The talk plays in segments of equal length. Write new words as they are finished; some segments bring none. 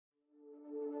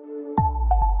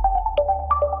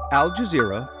Al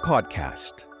Jazeera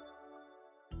Podcast.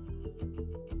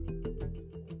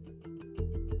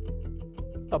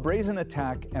 A brazen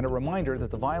attack and a reminder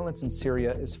that the violence in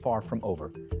Syria is far from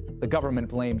over. The government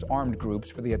blames armed groups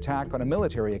for the attack on a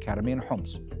military academy in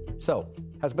Homs. So,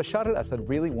 has Bashar al Assad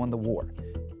really won the war?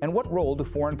 And what role do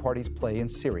foreign parties play in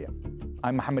Syria?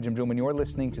 I'm Mohammed Jamjoom, and you're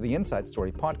listening to the Inside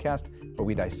Story podcast, where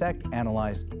we dissect,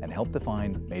 analyze, and help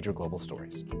define major global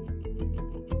stories.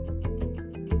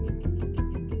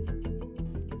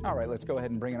 All right, let's go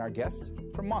ahead and bring in our guests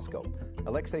from Moscow.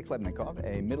 Alexey Khlebnikov,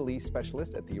 a Middle East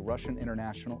specialist at the Russian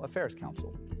International Affairs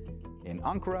Council. In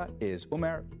Ankara is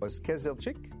Omer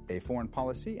Ozkizilcik, a foreign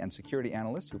policy and security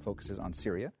analyst who focuses on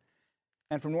Syria.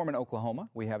 And from Norman, Oklahoma,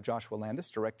 we have Joshua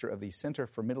Landis, director of the Center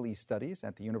for Middle East Studies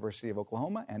at the University of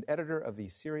Oklahoma and editor of the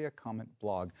Syria Comment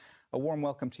blog. A warm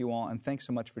welcome to you all, and thanks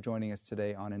so much for joining us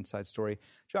today on Inside Story.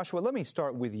 Joshua, let me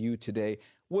start with you today.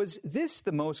 Was this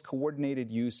the most coordinated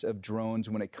use of drones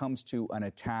when it comes to an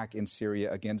attack in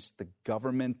Syria against the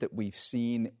government that we've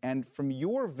seen? And from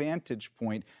your vantage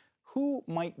point, who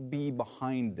might be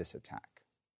behind this attack?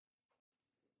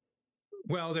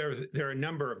 Well, there are a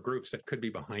number of groups that could be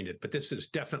behind it, but this is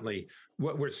definitely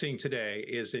what we're seeing today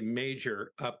is a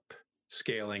major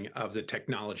upscaling of the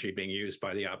technology being used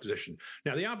by the opposition.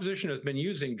 Now, the opposition has been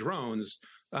using drones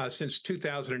since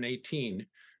 2018.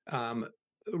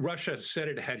 Russia said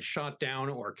it had shot down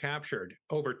or captured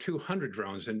over 200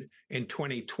 drones in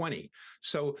 2020.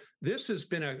 So this has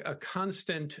been a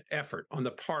constant effort on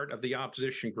the part of the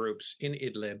opposition groups in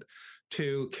Idlib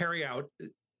to carry out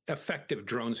effective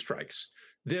drone strikes.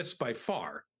 This, by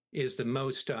far, is the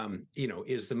most,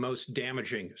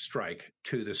 damaging strike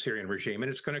to the Syrian regime, and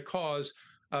it's going to cause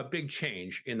a big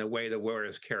change in the way the war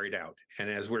is carried out. And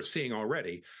as we're seeing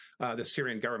already, the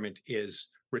Syrian government is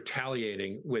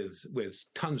retaliating with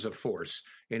tons of force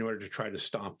in order to try to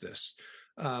stop this.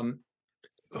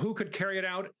 Who could carry it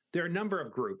out? There are a number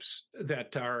of groups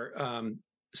that are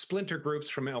splinter groups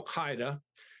from Al Qaeda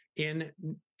in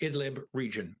Idlib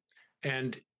region,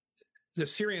 and the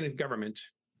Syrian government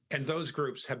and those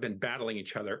groups have been battling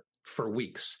each other for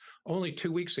weeks. Only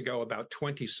 2 weeks ago, about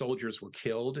 20 soldiers were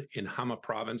killed in Hama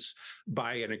province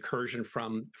by an incursion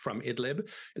from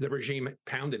Idlib. The regime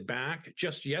pounded back.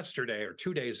 Just yesterday or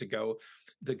 2 days ago,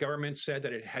 the government said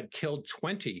that it had killed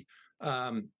 20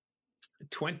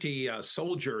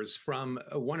 soldiers from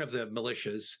one of the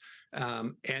militias.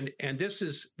 And this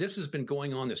has been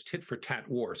going on, this tit for tat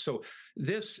war. So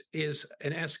this is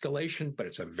an escalation, but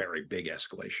it's a very big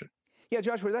escalation. Yeah,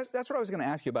 Joshua, that's what I was going to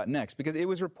ask you about next, because it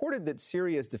was reported that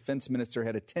Syria's defense minister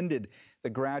had attended the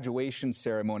graduation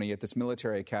ceremony at this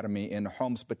military academy in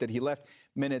Homs, but that he left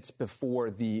minutes before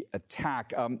the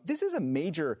attack. This is a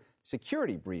major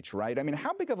security breach, right? I mean,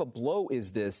 how big of a blow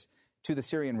is this to the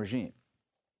Syrian regime?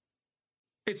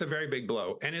 It's a very big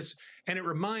blow. And it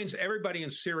reminds everybody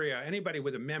in Syria, anybody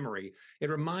with a memory, it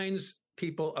reminds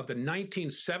people of the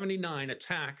 1979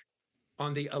 attack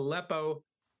on the Aleppo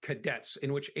cadets,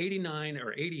 in which 89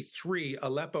 or 83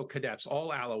 Aleppo cadets, all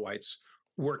Alawites,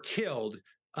 were killed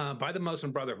by the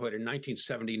Muslim Brotherhood in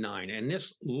 1979. And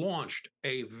this launched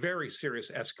a very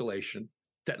serious escalation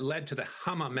that led to the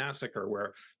Hama massacre,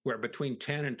 where between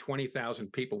 10 and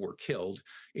 20,000 people were killed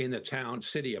in the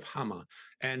city of Hama.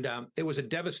 And it was a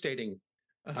devastating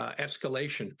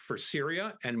escalation for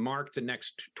Syria and marked the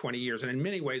next 20 years. And in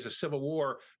many ways, a civil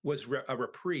war was a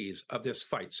reprise of this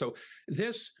fight. So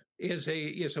this is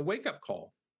a wake-up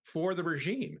call for the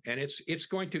regime. And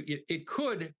it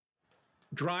could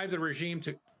drive the regime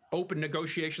to open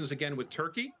negotiations again with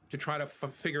Turkey to try to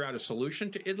figure out a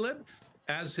solution to Idlib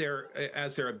as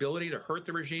their ability to hurt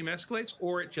the regime escalates,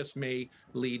 or it just may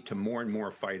lead to more and more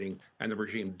fighting and the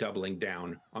regime doubling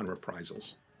down on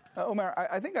reprisals. Omer,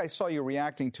 I think I saw you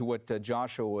reacting to what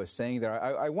Joshua was saying there.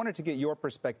 I wanted to get your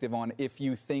perspective on if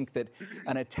you think that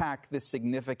an attack this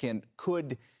significant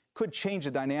could change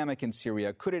the dynamic in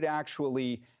Syria. Could it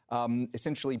actually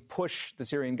essentially push the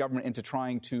Syrian government into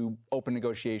trying to open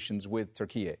negotiations with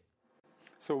Turkey?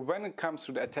 So when it comes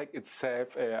to the attack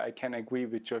itself, I can agree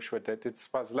with Joshua that it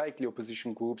was likely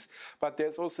opposition groups, but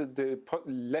there's also the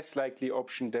less likely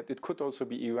option that it could also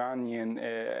be Iranian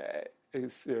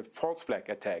is a false flag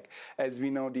attack. As we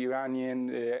know, the Iranian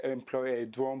employ a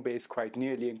drone base quite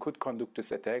nearly and could conduct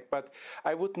this attack. But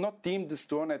I would not deem this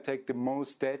drone attack the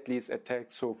most deadliest attack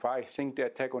so far. I think the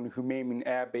attack on the Humaimin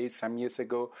air base some years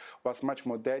ago was much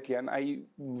more deadly. And I'm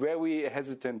very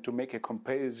hesitant to make a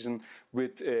comparison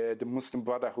with the Muslim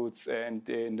Brotherhoods and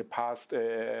in the past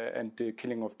and the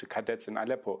killing of the cadets in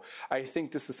Aleppo. I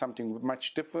think this is something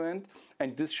much different.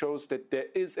 And this shows that there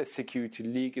is a security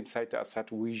leak inside the Assad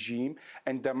regime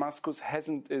and Damascus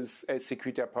hasn't its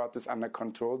security apparatus under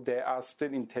control. There are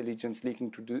still intelligence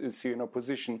leaking to the Syrian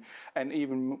opposition and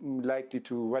even likely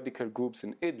to radical groups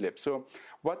in Idlib. So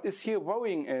what is here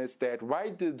worrying is that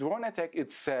while the drone attack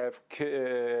itself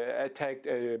attacked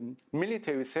a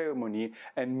military ceremony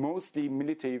and mostly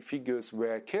military figures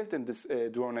were killed in this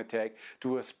drone attack, the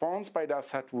response by the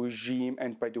Assad regime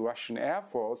and by the Russian Air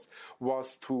Force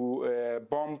was to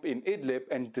bomb in Idlib,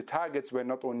 and the targets were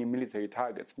not only military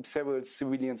targets. Several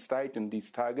civilians died in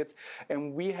these targets,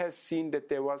 and we have seen that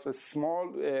there was a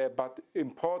small but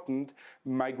important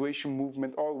migration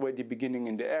movement already beginning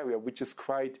in the area, which is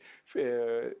quite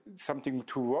something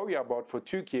to worry about for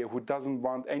Turkey, who doesn't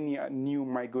want any new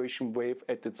migration wave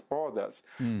at its borders.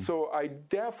 So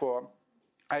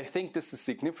I think this is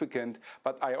significant,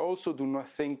 but I also do not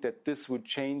think that this would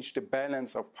change the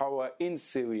balance of power in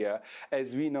Syria.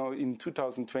 As we know, in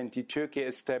 2020, Turkey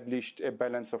established a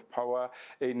balance of power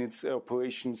in its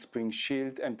Operation Spring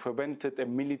Shield and prevented a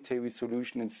military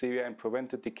solution in Syria and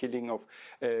prevented the killing of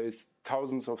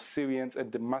thousands of Syrians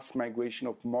and the mass migration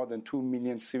of more than 2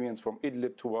 million Syrians from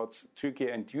Idlib towards Turkey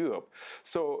and Europe.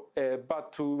 So,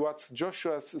 but towards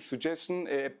Joshua's suggestion,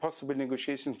 possible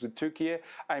negotiations with Turkey,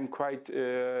 I'm quite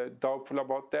doubtful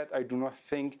about that. I do not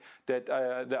think that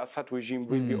the Assad regime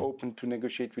will be open to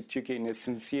negotiate with Turkey in a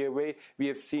sincere way. We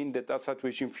have seen that the Assad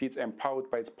regime feels empowered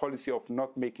by its policy of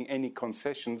not making any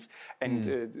concessions and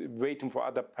waiting for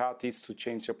other parties to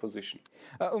change their position.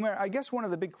 Omer, I guess one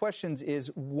of the big questions is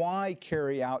why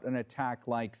carry out an attack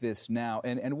like this now?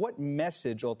 And what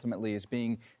message ultimately is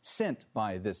being sent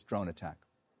by this drone attack?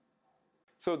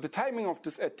 So the timing of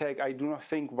this attack, I do not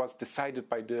think was decided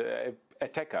by the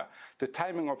attacker. The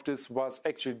timing of this was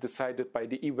actually decided by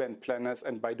the event planners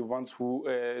and by the ones who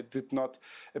did not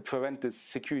prevent this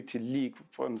security leak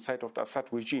from the side of the Assad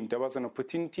regime. There was an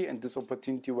opportunity, and this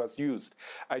opportunity was used.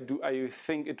 I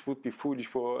think it would be foolish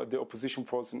for the opposition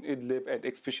force in Idlib, and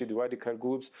especially the radical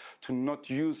groups, to not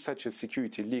use such a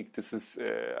security leak. This is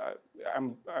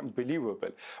unbelievable.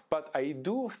 But I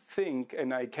do think,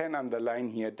 and I can underline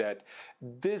here, that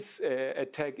this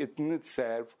attack in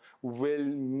itself will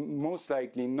most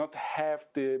likely not have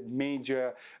the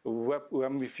major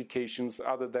ramifications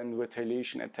other than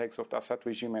retaliation attacks of the Assad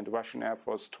regime and Russian Air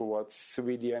Force towards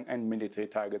civilian and military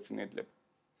targets in Idlib.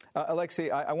 Alexey,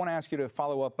 I want to ask you to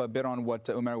follow up a bit on what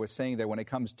Omer was saying there when it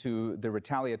comes to the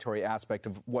retaliatory aspect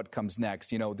of what comes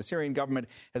next. You know, the Syrian government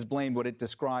has blamed what it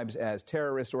describes as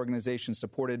terrorist organizations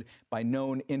supported by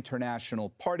known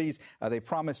international parties. They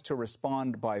promised to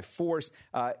respond by force.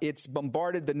 It's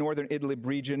bombarded the northern Idlib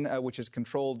region, which is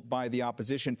controlled by the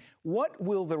opposition. What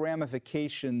will the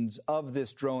ramifications of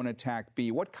this drone attack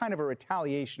be? What kind of a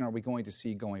retaliation are we going to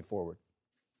see going forward?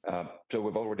 So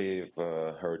we've already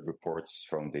heard reports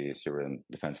from the Syrian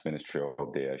Defense Ministry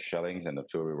of the shellings and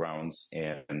artillery rounds,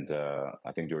 and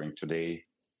I think during the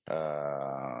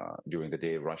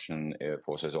day, Russian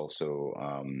forces also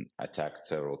attacked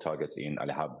several targets in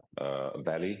Al-Hab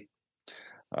Valley.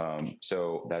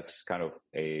 So that's kind of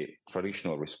a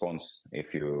traditional response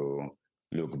if you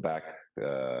look back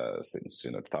since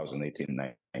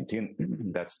 2018-19.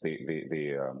 That's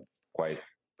the quite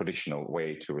traditional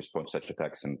way to respond to such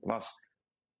attacks. And plus,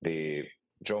 the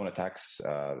drone attacks,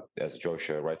 as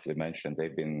Joshua rightly mentioned,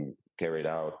 they've been carried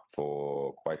out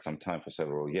for quite some time, for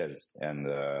several years, and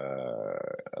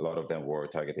a lot of them were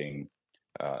targeting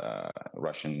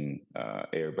Russian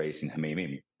air base in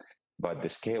Hmeimim. But the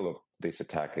scale of this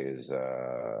attack is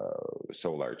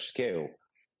so large scale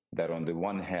that on the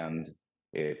one hand,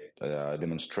 it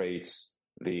demonstrates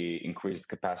the increased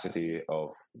capacity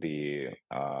of the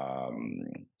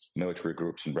military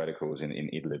groups and radicals in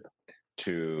Idlib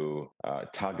to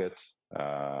target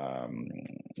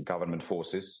government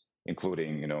forces,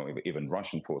 including, even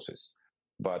Russian forces.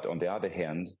 But on the other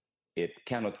hand, it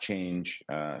cannot change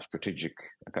strategic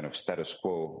kind of status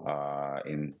quo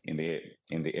in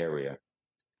the area.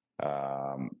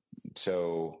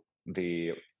 So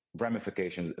the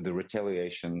ramifications, the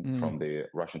retaliation from the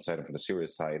Russian side and from the Syrian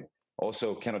side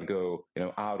also cannot go,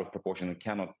 out of proportion, and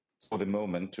cannot, for the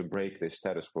moment, to break the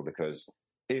status quo. Because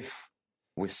if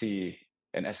we see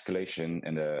an escalation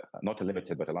and not a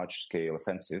limited but a large-scale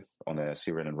offensive on the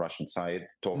Syrian and Russian side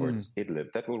towards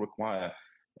Idlib, that will require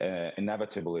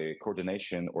inevitably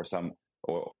coordination or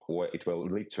it will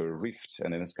lead to a rift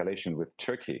and an escalation with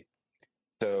Turkey.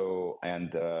 So,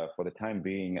 and for the time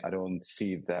being, I don't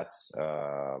see that's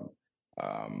a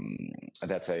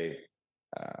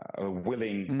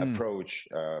willing approach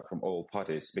from all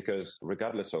parties, because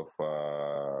regardless of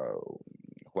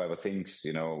whoever thinks,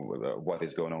 what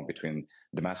is going on between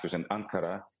Damascus and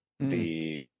Ankara,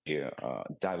 the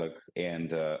dialogue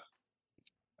and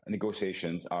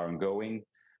negotiations are ongoing.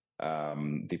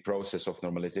 The process of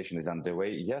normalization is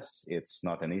underway. Yes, it's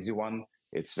not an easy one.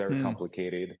 It's very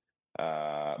complicated.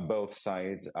 Both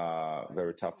sides are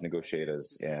very tough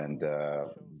negotiators, and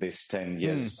this 10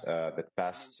 years that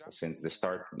passed since the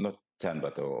start, not 10,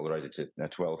 but already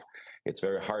 12, it's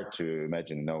very hard to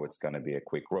imagine, it's going to be a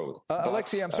quick road.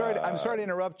 Alexey, I'm sorry to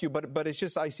interrupt you, but it's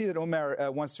just, I see that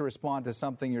Omer wants to respond to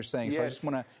something you're saying, so I just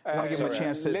want to give him a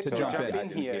chance to jump in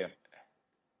here.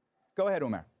 Go ahead,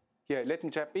 Omer. Yeah, let me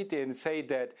jump in and say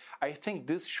that I think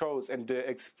this shows, and the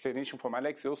explanation from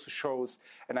Alexey also shows,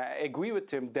 and I agree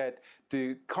with him, that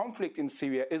the conflict in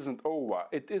Syria isn't over.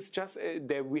 It is just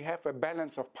that we have a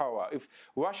balance of power. If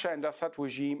Russia and Assad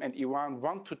regime and Iran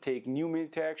want to take new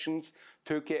military actions,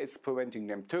 Turkey is preventing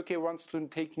them. Turkey wants to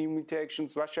take new military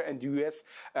actions. Russia and the US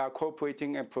are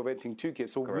cooperating and preventing Turkey.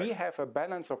 So we have a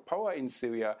balance of power in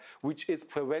Syria, which is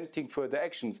preventing further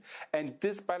actions. And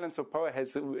this balance of power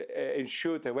has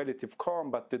ensured a relative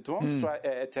calm, but the drone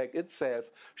attack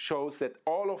itself shows that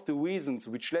all of the reasons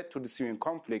which led to the Syrian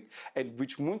conflict and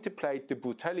which multiplied the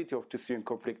brutality of the Syrian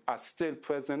conflict are still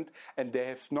present, and they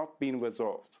have not been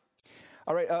resolved.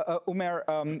 All right, Omer,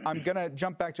 I'm going to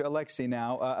jump back to Alexey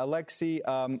now. Alexey,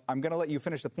 I'm going to let you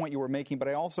finish the point you were making, but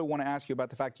I also want to ask you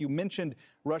about the fact you mentioned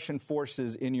Russian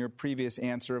forces in your previous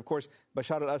answer. Of course,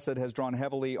 Bashar al Assad has drawn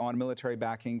heavily on military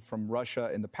backing from Russia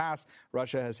in the past.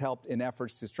 Russia has helped in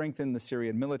efforts to strengthen the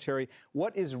Syrian military.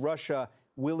 What is Russia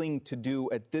willing to do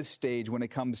at this stage when it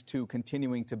comes to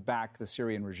continuing to back the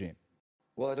Syrian regime?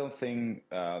 Well, I don't think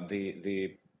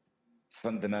the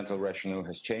fundamental rationale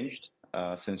has changed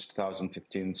since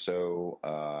 2015. So,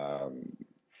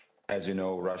 as you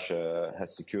know, Russia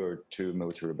has secured 2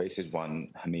 military bases, one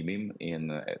Hamimim in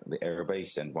the air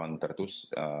base and one in Tartus,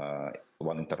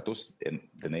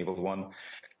 the naval one.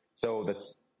 So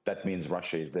that means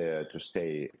Russia is there to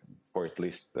stay for at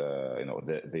least,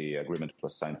 the agreement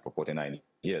was signed for 49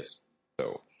 years.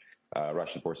 So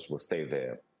Russian forces will stay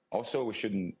there. Also, we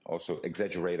shouldn't also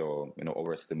exaggerate or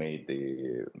overestimate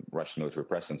the Russian military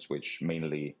presence, which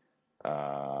mainly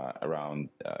around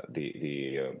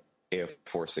the air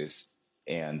forces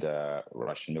and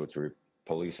Russian military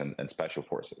police and special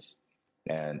forces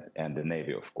and the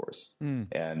Navy, of course.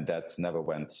 And that's never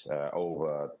went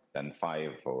over than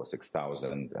 5,000 or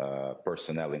 6,000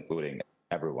 personnel, including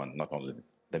everyone, not only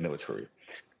the military.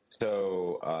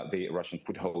 So the Russian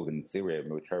foothold in Syria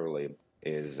militarily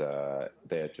is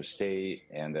there to stay,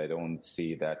 and I don't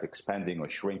see that expanding or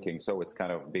shrinking. So it's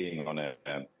kind of being on a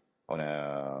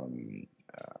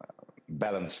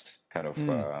balanced kind of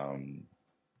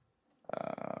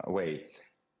way.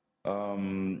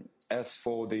 As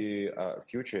for the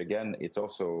future, again, it's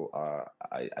also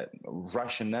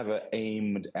Russia never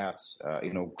aimed at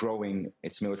growing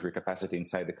its military capacity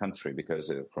inside the country,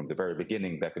 because from the very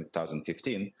beginning, back in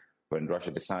 2015, when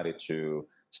Russia decided to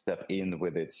step in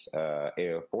with its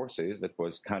air forces, that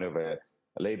was kind of a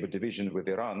labor division with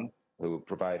Iran, who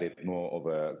provided more of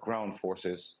a ground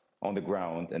forces on the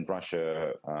ground, and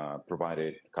Russia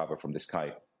provided cover from the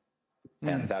sky.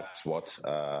 And that's what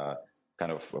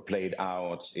kind of played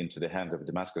out into the hand of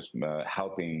Damascus,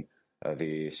 helping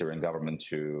the Syrian government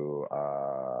to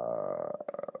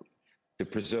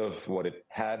preserve what it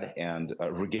had and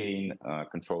regain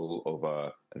control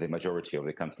over the majority of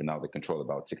the country. Now they control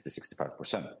about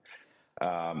 60-65%.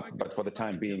 But for the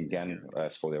time being, again,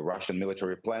 as for the Russian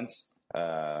military plans,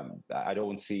 I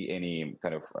don't see any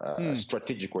kind of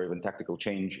strategic or even tactical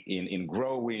change in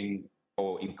growing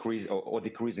or increase or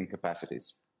decreasing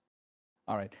capacities.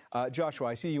 All right. Joshua,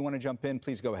 I see you want to jump in.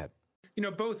 Please go ahead.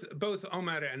 Both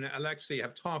Omer and Alexey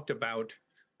have talked about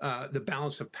the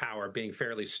balance of power being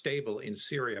fairly stable in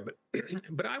Syria,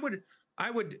 but I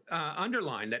would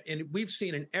underline that we've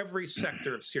seen in every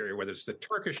sector of Syria, whether it's the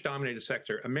Turkish-dominated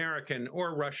sector, American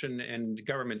or Russian and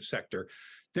government sector,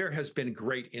 there has been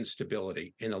great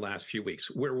instability in the last few weeks.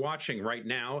 We're watching right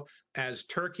now as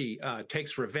Turkey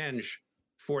takes revenge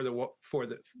for the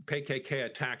PKK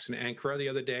attacks in Ankara the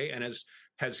other day, and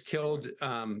has killed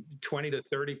 20 to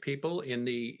 30 people in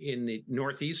the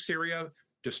northeast Syria,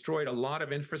 destroyed a lot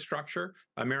of infrastructure.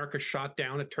 America shot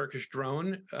down a Turkish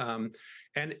drone.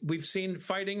 And we've seen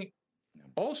fighting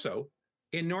also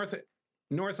in North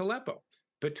Aleppo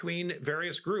between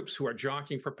various groups who are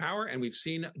jockeying for power. And we've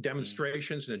seen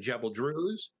demonstrations in the Jebel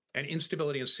Druze and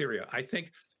instability in Syria. I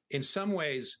think in some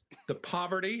ways, the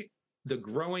poverty, the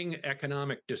growing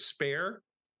economic despair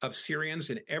of Syrians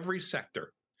in every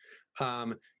sector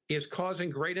is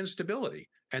causing great instability.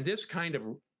 And this kind of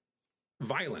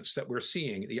violence that we're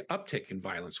seeing, the uptick in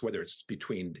violence, whether it's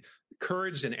between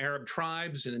Kurds and Arab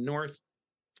tribes in the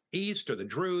northeast or the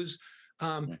Druze,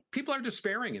 People are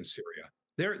despairing in Syria.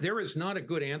 There is not a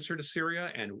good answer to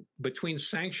Syria, and between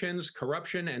sanctions,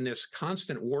 corruption, and this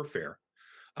constant warfare,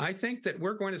 I think that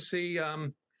we're going to see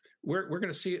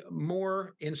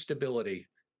more instability.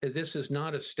 This is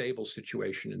not a stable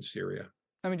situation in Syria.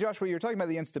 I mean, Joshua, you're talking about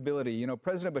the instability. You know,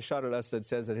 President Bashar al Assad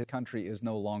says that his country is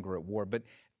no longer at war. But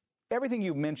everything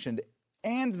you mentioned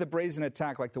and the brazen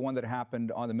attack like the one that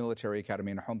happened on the military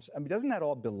academy in Homs, I mean, doesn't that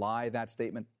all belie that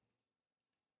statement?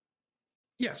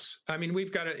 Yes. I mean,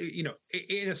 we've got to, you know,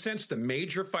 in a sense, the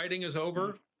major fighting is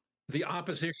over. The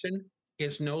opposition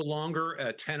is no longer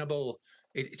a tenable.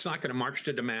 It's not going to march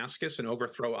to Damascus and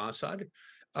overthrow Assad.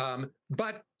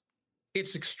 But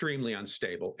it's extremely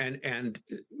unstable. And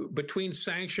between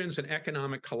sanctions and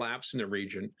economic collapse in the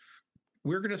region,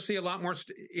 we're going to see a lot more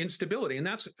instability. And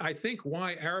that's, I think,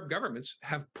 why Arab governments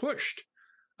have pushed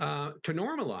to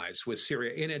normalize with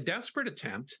Syria in a desperate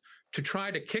attempt to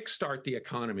try to kickstart the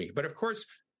economy. But of course,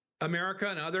 America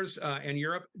and others and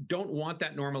Europe don't want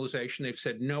that normalization. They've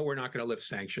said, no, we're not going to lift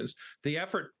sanctions. The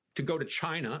effort to go to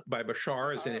China by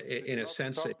Bashar is, in a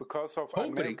sense, because of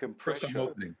American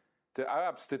pressure. The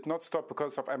Arabs did not stop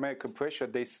because of American pressure.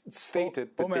 They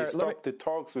stated that they stopped the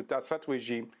talks with the Assad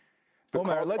regime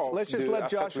because let's just let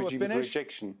Joshua finish.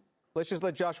 Rejection. Let's just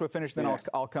let Joshua finish, then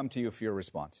I'll come to you for your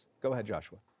response. Go ahead,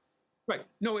 Joshua. Right.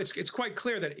 No, it's quite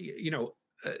clear that, you know,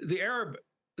 the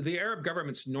Arab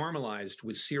governments normalized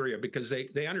with Syria because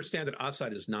they understand that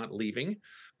Assad is not leaving,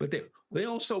 but they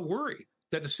also worry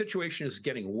that the situation is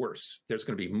getting worse. There's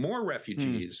going to be more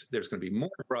refugees, there's going to be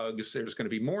more drugs, there's going to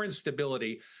be more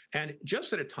instability. And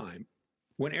just at a time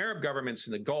when Arab governments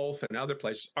in the Gulf and other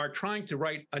places are trying to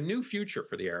write a new future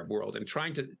for the Arab world and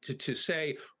trying to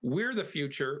say, we're the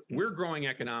future, we're growing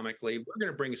economically, we're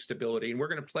going to bring stability, and we're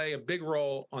going to play a big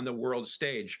role on the world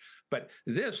stage. But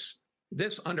this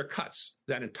undercuts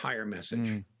that entire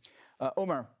message.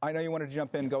 Omer, I know you wanted to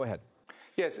jump in. Go ahead.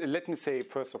 Yes, let me say,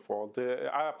 first of all,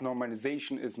 the Arab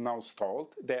normalization is now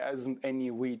stalled. There isn't any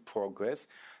real progress.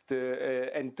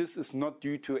 And this is not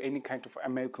due to any kind of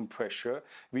American pressure.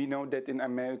 We know that in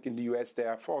America, in the US, there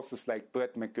are forces like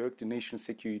Brett McGurk, the National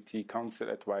Security Council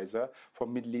advisor for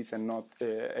Middle East and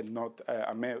North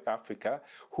Africa,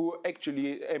 who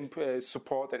actually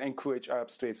support and encourage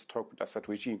Arab states to talk with the Assad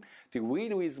regime. The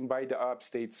real reason why the Arab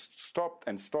states stopped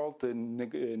and stalled the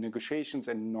negotiations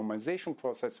and normalization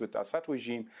process with the Assad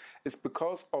regime is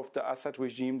because of the Assad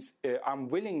regime's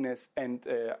unwillingness and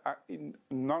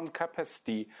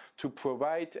non-capacity to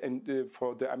provide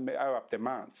for the Arab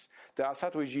demands. The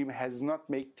Assad regime has not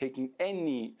taken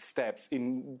any steps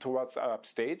towards Arab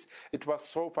states. It was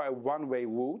so far a one-way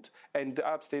route, and the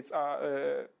Arab states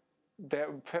are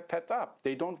they're fed up.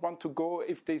 They don't want to go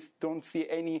if they don't see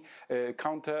any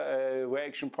counter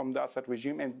reaction from the Assad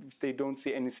regime, and if they don't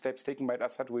see any steps taken by the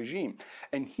Assad regime.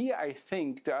 And here I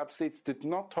think the Arab states did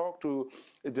not talk to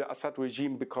the Assad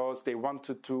regime because they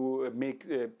wanted to make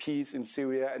peace in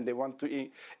Syria and they want to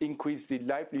increase the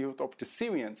livelihood of the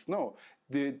Syrians. No.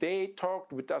 They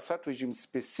talked with the Assad regime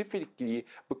specifically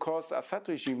because the Assad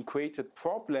regime created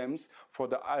problems for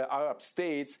the Arab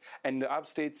states, and the Arab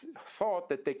states thought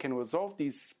that they can resolve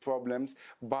these problems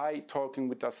by talking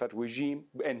with the Assad regime,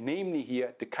 and namely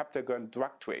here, the capital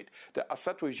drug trade. The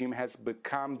Assad regime has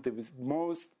become the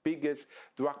biggest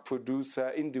drug producer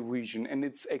in the region, and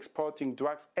it's exporting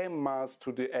drugs en masse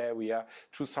to the area,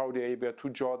 to Saudi Arabia, to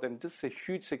Jordan. This is a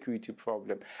huge security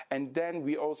problem. And then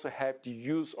we also have the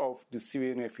use of the Syrian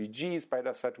refugees by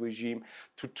the Assad regime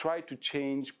to try to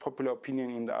change popular opinion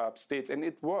in the Arab states, and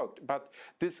it worked. But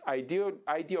this idea of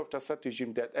the Assad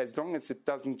regime that as long as it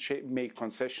doesn't make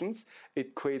concessions,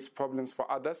 it creates problems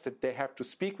for others, that they have to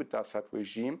speak with the Assad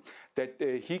regime, that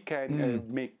he can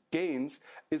make gains,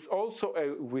 is also a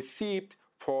receipt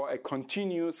for a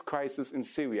continuous crisis in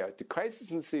Syria. The crisis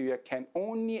in Syria can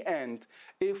only end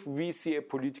if we see a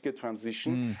political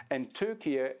transition, and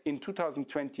Turkey in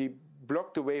 2020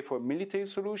 blocked the way for a military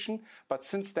solution, but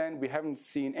since then we haven't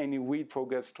seen any real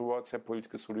progress towards a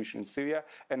political solution in Syria,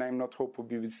 and I'm not hopeful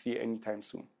we will see anytime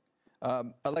soon.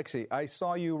 Alexey, I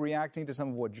saw you reacting to some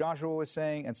of what Joshua was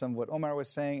saying and some of what Omer was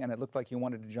saying, and it looked like you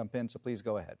wanted to jump in, so please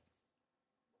go ahead.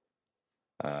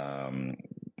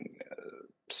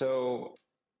 So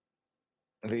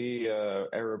the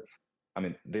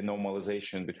the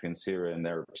normalization between Syria and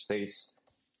Arab states,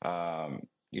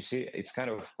 you see, it's kind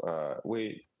of,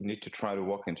 we need to try to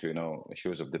walk into,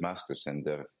 shoes of Damascus, and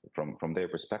from their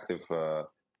perspective,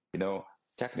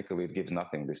 technically it gives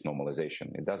nothing, this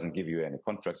normalization. It doesn't give you any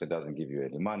contracts, it doesn't give you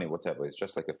any money, whatever. It's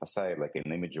just like a facade, like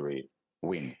an imagery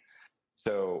win.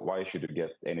 So why should you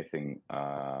get anything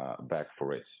back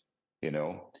for it,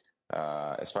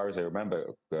 as far as I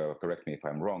remember, correct me if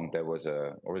I'm wrong, there was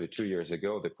already 2 years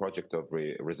ago the project of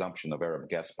resumption of Arab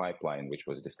gas pipeline, which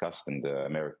was discussed, and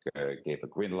America gave a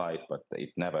green light, but it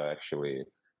never actually,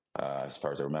 as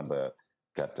far as I remember,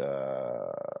 got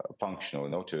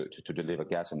functional, to deliver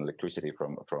gas and electricity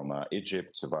from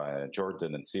Egypt via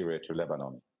Jordan and Syria to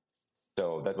Lebanon.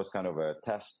 So that was kind of a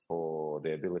test for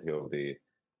the ability of the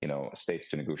states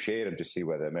to negotiate and to see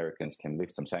whether Americans can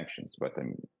lift some sanctions, but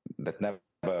that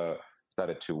never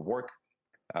started to work.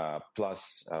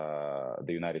 Plus,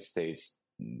 the United States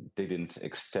didn't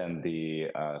extend the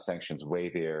sanctions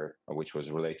waiver, which was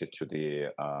related to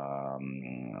the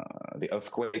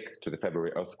earthquake, to the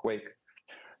February earthquake.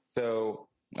 So,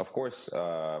 of course,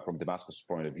 from Damascus'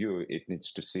 point of view, it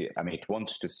needs to see. It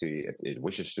wants to see. It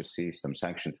wishes to see some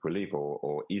sanctions relief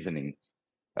or easing.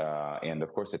 And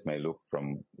of course, it may look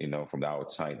from the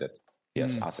outside that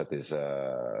yes, Assad is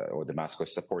or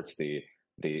Damascus supports the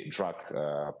drug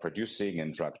producing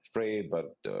and drug trade,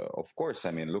 but of course,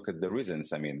 look at the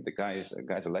reasons. The guys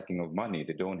are lacking of money.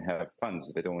 They don't have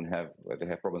funds. They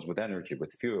have problems with energy,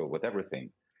 with fuel, with everything.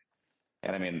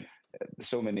 And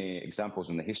so many examples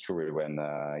in the history when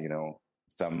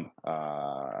some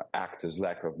act as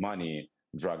lack of money.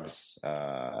 Drugs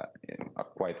are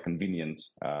quite convenient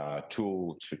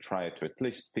tool to try to at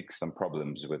least fix some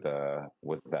problems with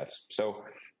that. So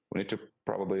we need to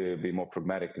probably be more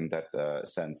pragmatic in that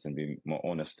sense and be more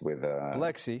honest with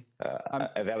Alexey,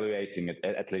 evaluating it,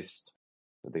 at least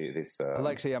this.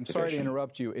 Alexey, I'm sorry to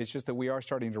interrupt you. It's just that we are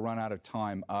starting to run out of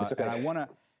time, okay. And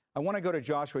I want to go to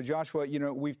Joshua. Joshua,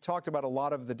 we've talked about a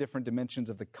lot of the different dimensions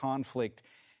of the conflict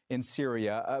in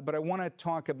Syria, but I want to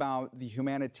talk about the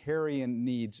humanitarian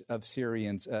needs of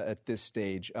Syrians at this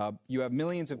stage. You have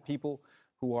millions of people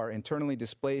who are internally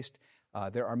displaced.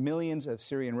 There are millions of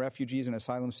Syrian refugees and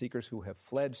asylum seekers who have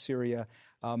fled Syria.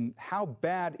 How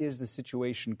bad is the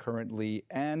situation currently?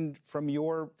 And from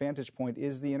your vantage point,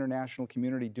 is the international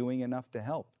community doing enough to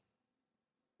help?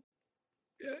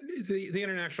 The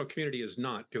international community is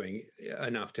not doing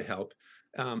enough to help.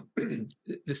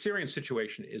 The Syrian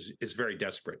situation is very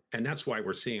desperate, and that's why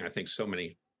we're seeing, I think, so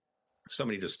many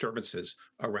disturbances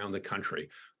around the country,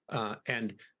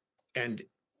 and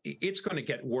it's going to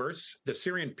get worse. The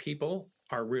Syrian people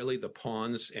are really the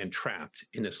pawns and trapped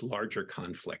in this larger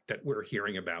conflict that we're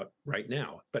hearing about right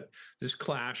now. But this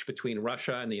clash between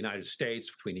Russia and the United States,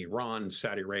 between Iran and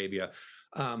Saudi Arabia,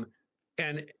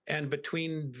 and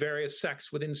between various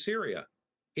sects within Syria.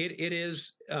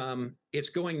 It's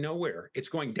going nowhere. It's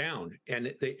going down.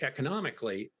 And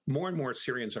economically, more and more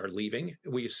Syrians are leaving.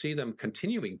 We see them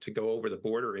continuing to go over the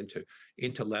border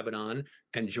into Lebanon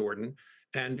and Jordan.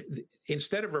 And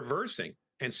instead of reversing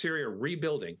and Syria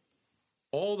rebuilding,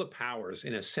 all the powers,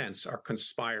 in a sense, are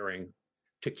conspiring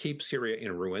to keep Syria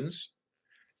in ruins.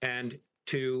 And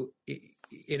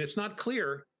it's not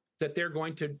clear that they're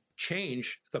going to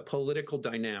change the political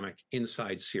dynamic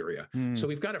inside Syria. So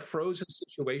we've got a frozen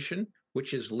situation,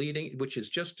 which is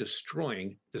just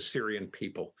destroying the Syrian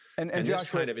people. And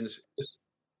Joshua,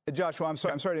 Joshua, I'm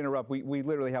sorry to interrupt. We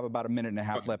literally have about a minute and a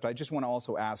half left. I just want to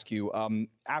also ask you,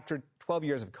 after 12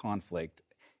 years of conflict,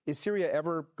 is Syria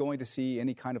ever going to see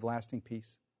any kind of lasting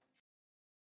peace?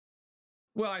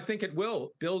 Well, I think it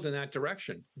will build in that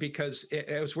direction, because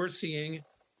as we're seeing,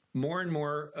 more and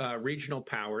more regional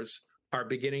powers are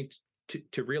beginning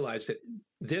to realize that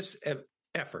this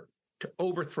effort to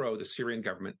overthrow the Syrian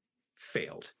government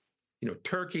failed.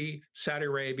 Turkey, Saudi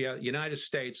Arabia, United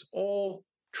States all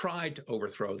tried to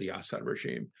overthrow the Assad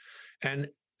regime. And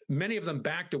many of them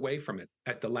backed away from it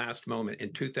at the last moment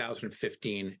in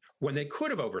 2015 when they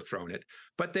could have overthrown it,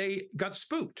 but they got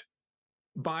spooked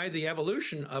by the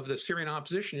evolution of the Syrian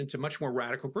opposition into much more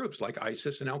radical groups like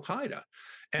ISIS and Al-Qaeda.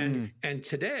 And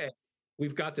today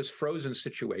we've got this frozen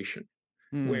situation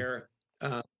where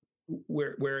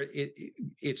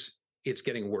it's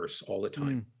getting worse all the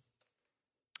time.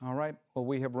 All right. Well,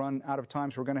 we have run out of time,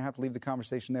 so we're going to have to leave the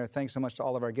conversation there. Thanks so much to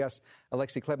all of our guests,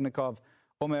 Alexey Khlebnikov,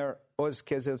 Omer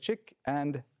Ozkizilcik,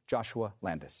 and Joshua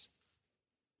Landis.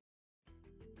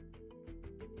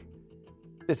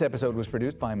 This episode was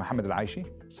produced by Mohammed Al-Aishi,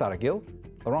 Sarah Gill,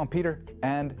 Laurent Peter,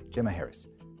 and Gemma Harris.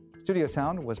 Studio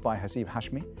sound was by Hasib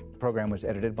Hashmi. The program was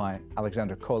edited by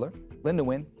Alexander Kohler, Linda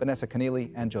Wynn, Vanessa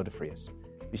Keneally, and Joe DeFrias.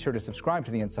 Be sure to subscribe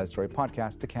to the Inside Story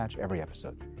podcast to catch every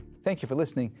episode. Thank you for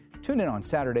listening. Tune in on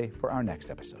Saturday for our next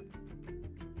episode.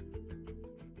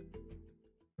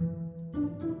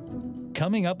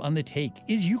 Coming up on The Take,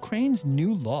 is Ukraine's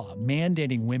new law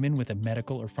mandating women with a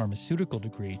medical or pharmaceutical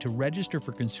degree to register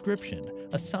for conscription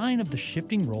a sign of the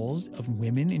shifting roles of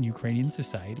women in Ukrainian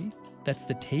society? That's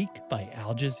The Take by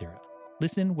Al Jazeera.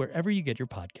 Listen wherever you get your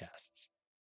podcasts.